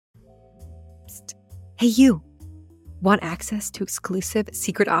Hey, you, want access to exclusive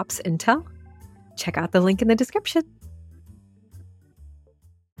Secret Ops intel? Check out the link in the description.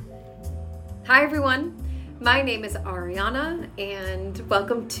 Hi, everyone. My name is Ariana, and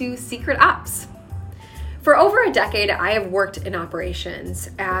welcome to Secret Ops. For over a decade, I have worked in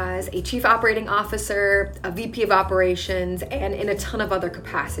operations as a chief operating officer, a VP of operations, and in a ton of other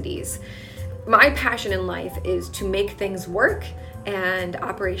capacities. My passion in life is to make things work, and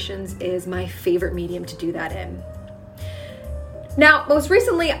operations is my favorite medium to do that in. Now, most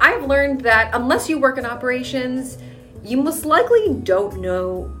recently, I've learned that unless you work in operations, you most likely don't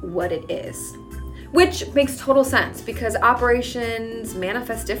know what it is. Which makes total sense because operations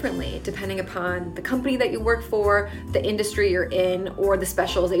manifest differently depending upon the company that you work for, the industry you're in, or the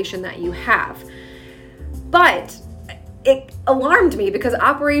specialization that you have. But it alarmed me because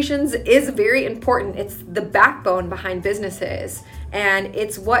operations is very important. It's the backbone behind businesses, and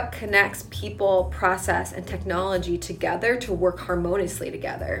it's what connects people, process, and technology together to work harmoniously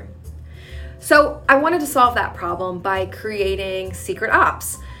together. So I wanted to solve that problem by creating Secret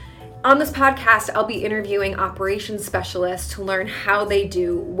Ops. On this podcast, I'll be interviewing operations specialists to learn how they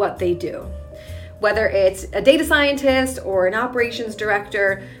do what they do. Whether it's a data scientist or an operations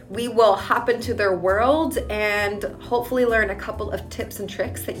director, we will hop into their world and hopefully learn a couple of tips and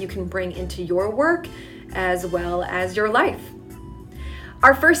tricks that you can bring into your work as well as your life.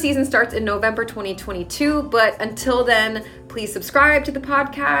 Our first season starts in November 2022, but until then, please subscribe to the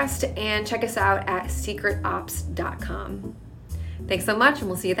podcast and check us out at secretops.com. Thanks so much, and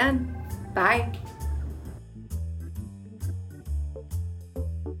we'll see you then. Bye.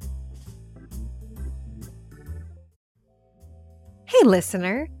 Hey,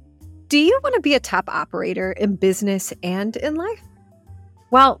 listener. Do you want to be a top operator in business and in life?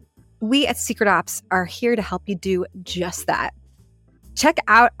 Well, we at Secret Ops are here to help you do just that. Check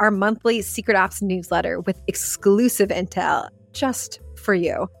out our monthly Secret Ops newsletter with exclusive intel just for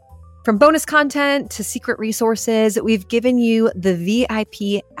you. From bonus content to secret resources, we've given you the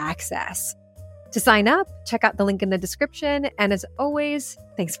VIP access. To sign up, check out the link in the description. And as always,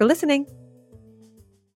 thanks for listening.